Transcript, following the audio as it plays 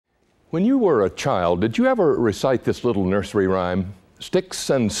When you were a child, did you ever recite this little nursery rhyme? Sticks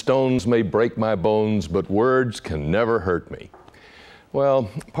and stones may break my bones, but words can never hurt me.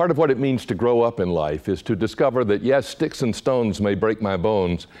 Well, part of what it means to grow up in life is to discover that yes, sticks and stones may break my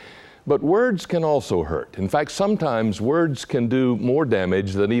bones, but words can also hurt. In fact, sometimes words can do more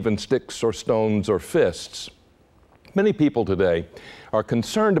damage than even sticks or stones or fists. Many people today are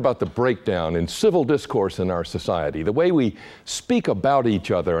concerned about the breakdown in civil discourse in our society, the way we speak about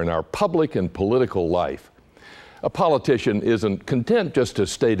each other in our public and political life. A politician isn't content just to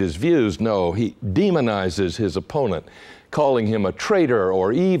state his views. No, he demonizes his opponent, calling him a traitor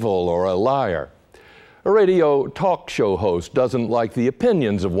or evil or a liar. A radio talk show host doesn't like the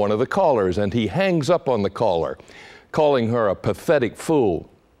opinions of one of the callers, and he hangs up on the caller, calling her a pathetic fool.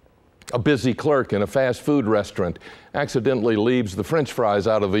 A busy clerk in a fast food restaurant accidentally leaves the French fries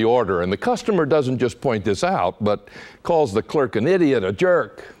out of the order, and the customer doesn't just point this out, but calls the clerk an idiot, a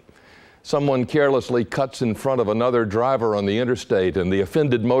jerk. Someone carelessly cuts in front of another driver on the interstate, and the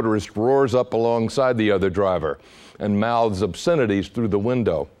offended motorist roars up alongside the other driver and mouths obscenities through the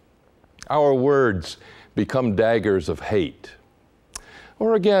window. Our words become daggers of hate.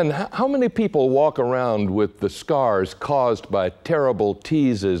 Or again, how many people walk around with the scars caused by terrible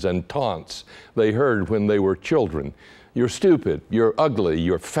teases and taunts they heard when they were children? You're stupid, you're ugly,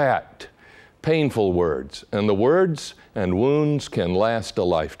 you're fat. Painful words, and the words and wounds can last a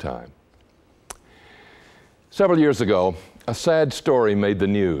lifetime. Several years ago, a sad story made the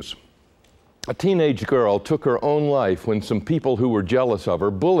news. A teenage girl took her own life when some people who were jealous of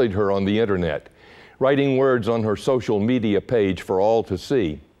her bullied her on the internet, writing words on her social media page for all to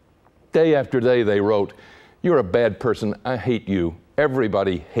see. Day after day they wrote, "You're a bad person, I hate you,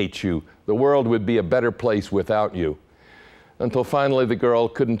 everybody hates you, the world would be a better place without you," until finally the girl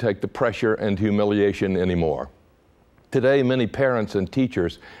couldn't take the pressure and humiliation anymore. Today, many parents and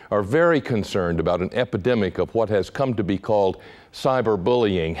teachers are very concerned about an epidemic of what has come to be called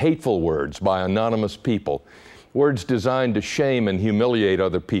cyberbullying, hateful words by anonymous people, words designed to shame and humiliate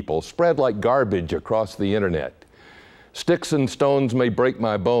other people, spread like garbage across the internet. Sticks and stones may break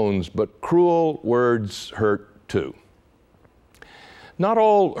my bones, but cruel words hurt too. Not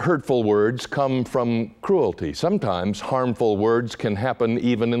all hurtful words come from cruelty. Sometimes harmful words can happen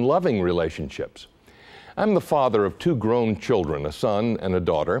even in loving relationships. I'm the father of two grown children, a son and a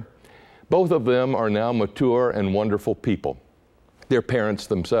daughter. Both of them are now mature and wonderful people. They're parents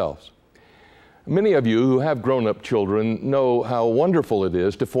themselves. Many of you who have grown-up children know how wonderful it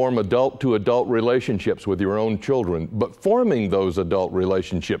is to form adult-to-adult relationships with your own children, but forming those adult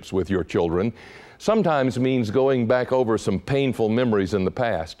relationships with your children sometimes means going back over some painful memories in the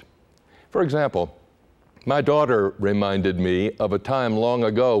past. For example, my daughter reminded me of a time long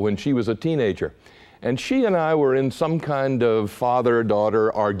ago when she was a teenager, and she and I were in some kind of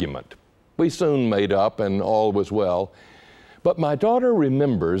father-daughter argument. We soon made up and all was well. But my daughter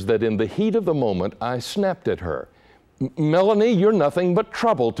remembers that in the heat of the moment, I snapped at her. "Melanie, you're nothing but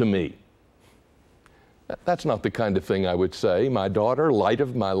trouble to me." That's not the kind of thing I would say. My daughter, light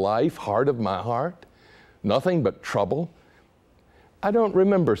of my life, heart of my heart, nothing but trouble. I don't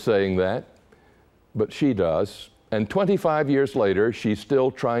remember saying that, but she does. And 25 years later, she's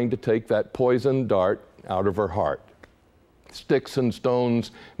still trying to take that poison dart out of her heart. Sticks and stones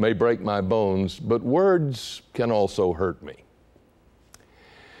may break my bones, but words can also hurt me.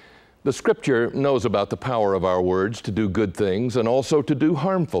 The Scripture knows about the power of our words to do good things and also to do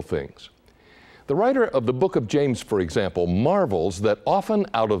harmful things. The writer of the book of James, for example, marvels that often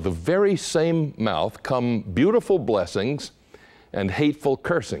out of the very same mouth come beautiful blessings and hateful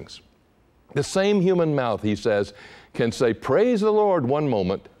cursings. The same human mouth, he says, can say, "Praise the Lord" one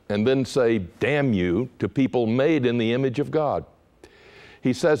moment and then say, "Damn you" to people made in the image of God.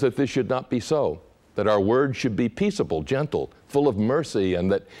 He says that this should not be so, that our words should be peaceable, gentle, full of mercy, and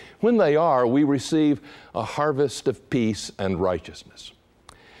that when they are, we receive a harvest of peace and righteousness.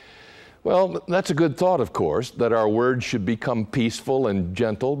 Well, that's a good thought, of course, that our words should become peaceful and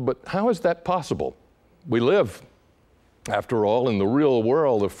gentle, but how is that possible? We live, after all, in the real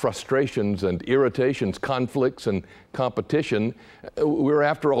world of frustrations and irritations, conflicts and competition. We're,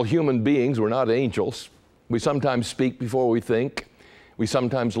 after all, human beings. We're not angels. We sometimes speak before we think. We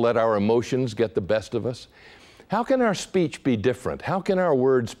sometimes let our emotions get the best of us. How can our speech be different? How can our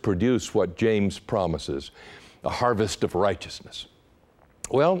words produce what James promises, a harvest of righteousness?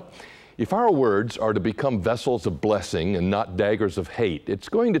 Well, if our words are to become vessels of blessing and not daggers of hate, it's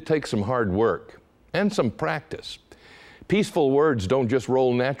going to take some hard work and some practice. Peaceful words don't just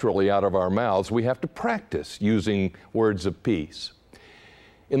roll naturally out of our mouths. We have to practice using words of peace.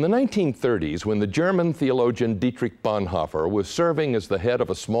 In the 1930s, when the German theologian Dietrich Bonhoeffer was serving as the head of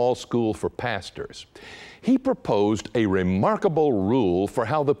a small school for pastors, he proposed a remarkable rule for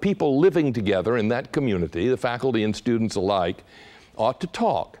how the people living together in that community, the faculty and students alike, ought to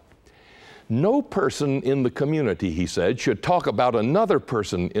talk. No person in the community, he said, should talk about another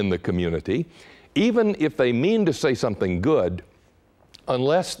person in the community, even if they mean to say something good,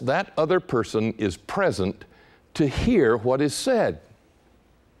 unless that other person is present to hear what is said.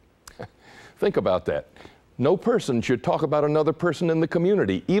 Think about that. No person should talk about another person in the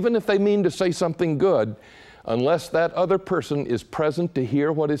community, even if they mean to say something good, unless that other person is present to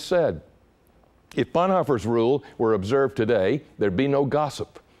hear what is said. If Bonhoeffer's rule were observed today, there'd be no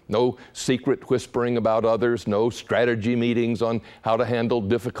gossip, no secret whispering about others, no strategy meetings on how to handle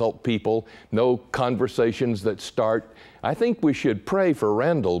difficult people, no conversations that start. I think we should pray for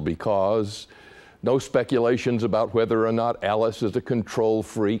Randall, because no speculations about whether or not Alice is a control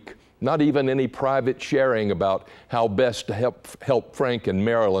freak, not even any private sharing about how best to help Frank and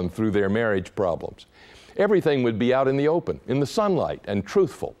Marilyn through their marriage problems. Everything would be out in the open, in the sunlight, and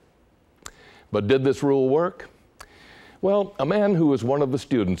truthful. But did this rule work? Well, a man who was one of the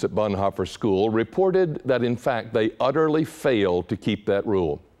students at Bonhoeffer School reported that in fact they utterly failed to keep that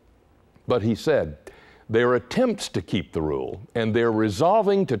rule. But he said, their attempts to keep the rule and their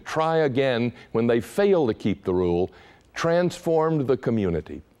resolving to try again when they fail to keep the rule transformed the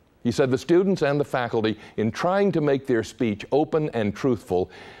community. He said the students and the faculty, in trying to make their speech open and truthful,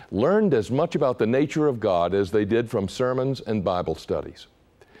 learned as much about the nature of God as they did from sermons and Bible studies.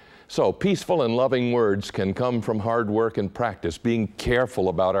 So, peaceful and loving words can come from hard work and practice, being careful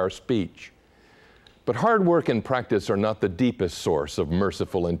about our speech. But hard work and practice are not the deepest source of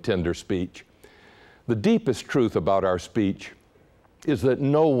merciful and tender speech. The deepest truth about our speech is that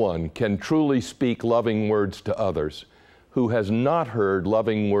no one can truly speak loving words to others who has not heard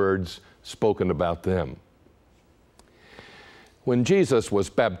loving words spoken about them. When Jesus was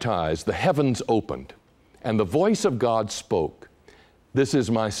baptized, the heavens opened, and the voice of God spoke, "This is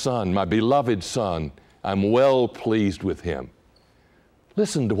my Son, my beloved Son. I'm well pleased with him."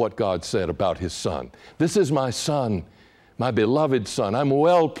 Listen to what God said about his Son. "This is my Son, my beloved Son. I'm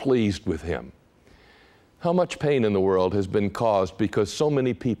well pleased with him." How much pain in the world has been caused because so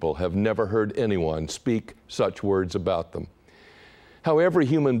many people have never heard anyone speak such words about them. How every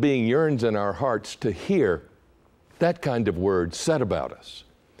human being yearns in our hearts to hear that kind of word said about us.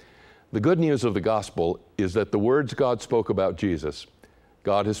 The good news of the gospel is that the words God spoke about Jesus,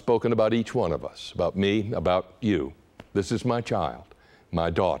 God has spoken about each one of us, about me, about you. This is my child,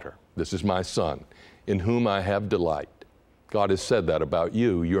 my daughter. This is my son, in whom I have delight. God has said that about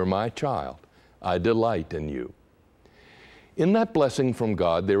you. You're my child. I delight in you. In that blessing from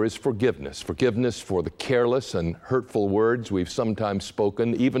God, there is forgiveness. Forgiveness for the careless and hurtful words we've sometimes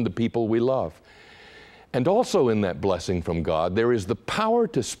spoken, even to people we love. And also in that blessing from God, there is the power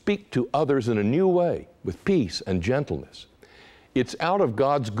to speak to others in a new way, with peace and gentleness. It's out of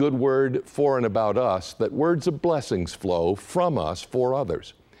God's good word for and about us that words of blessings flow from us for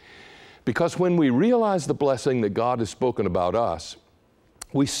others. Because when we realize the blessing that God has spoken about us,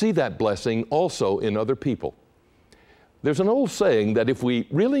 we see that blessing also in other people. There's an old saying that if we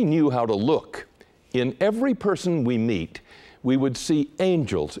really knew how to look, in every person we meet, we would see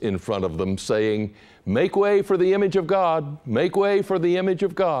angels in front of them saying, "Make way for the image of God, make way for the image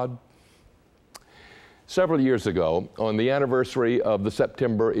of God." Several years ago, on the anniversary of the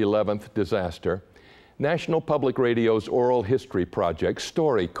September 11th disaster, National Public Radio's oral history project,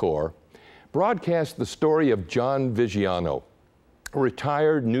 StoryCorps, broadcast the story of John Vigiano, a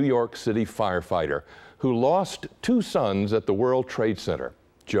retired New York City firefighter who lost two sons at the World Trade Center,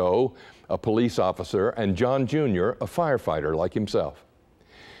 Joe, a police officer, and John Jr., a firefighter like himself.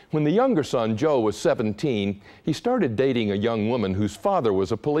 When the younger son, Joe, was 17, he started dating a young woman whose father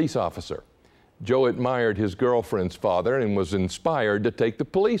was a police officer. Joe admired his girlfriend's father and was inspired to take the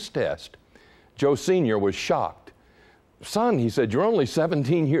police test. Joe Sr. was shocked. "Son," he said, "you're only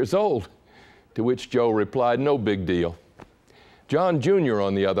 17 years old." To which Joe replied, "No big deal." John Jr.,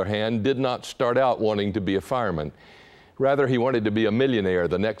 on the other hand, did not start out wanting to be a fireman. Rather, he wanted to be a millionaire,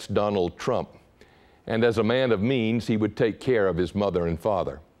 the next Donald Trump. And as a man of means, he would take care of his mother and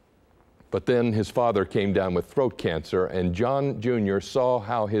father. But then his father came down with throat cancer, and John Jr. saw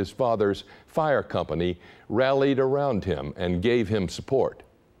how his father's fire company rallied around him and gave him support.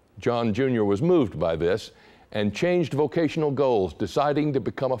 John Jr. was moved by this and changed vocational goals, deciding to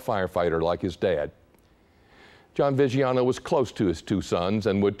become a firefighter like his dad. John Vigiano was close to his two sons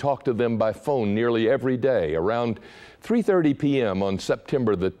and would talk to them by phone nearly every day. Around 3:30 p.m. on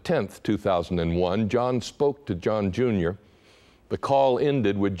September the 10th, 2001, John spoke to John Jr. The call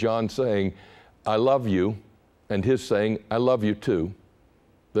ended with John saying, "I love you," and his saying, "I love you too."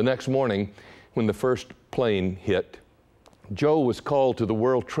 The next morning, when the first plane hit, Joe was called to the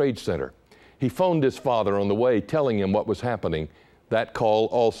World Trade Center. He phoned his father on the way, telling him what was happening. That call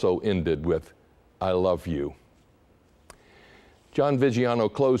also ended with, "I love you." John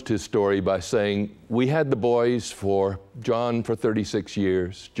Vigiano closed his story by saying, "We had the boys for John for 36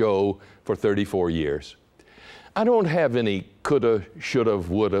 years, Joe for 34 years. I don't have any coulda, shoulda,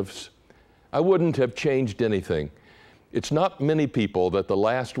 wouldas. I wouldn't have changed anything. It's not many people that the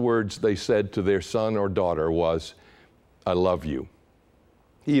last words they said to their son or daughter was, 'I love you.'"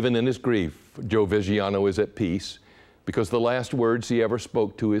 Even in his grief, Joe Vigiano is at peace because the last words he ever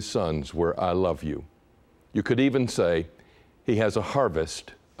spoke to his sons were, "I love you." You could even say he has a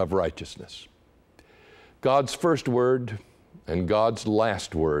harvest of righteousness. God's first word and God's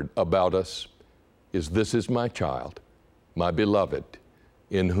last word about us is, "This is my child, my beloved,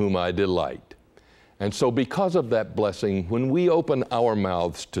 in whom I delight." And so because of that blessing, when we open our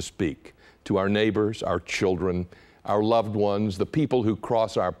mouths to speak to our neighbors, our children, our loved ones, the people who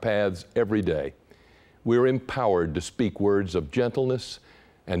cross our paths every day, we're empowered to speak words of gentleness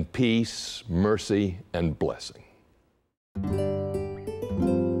and peace, mercy and blessing.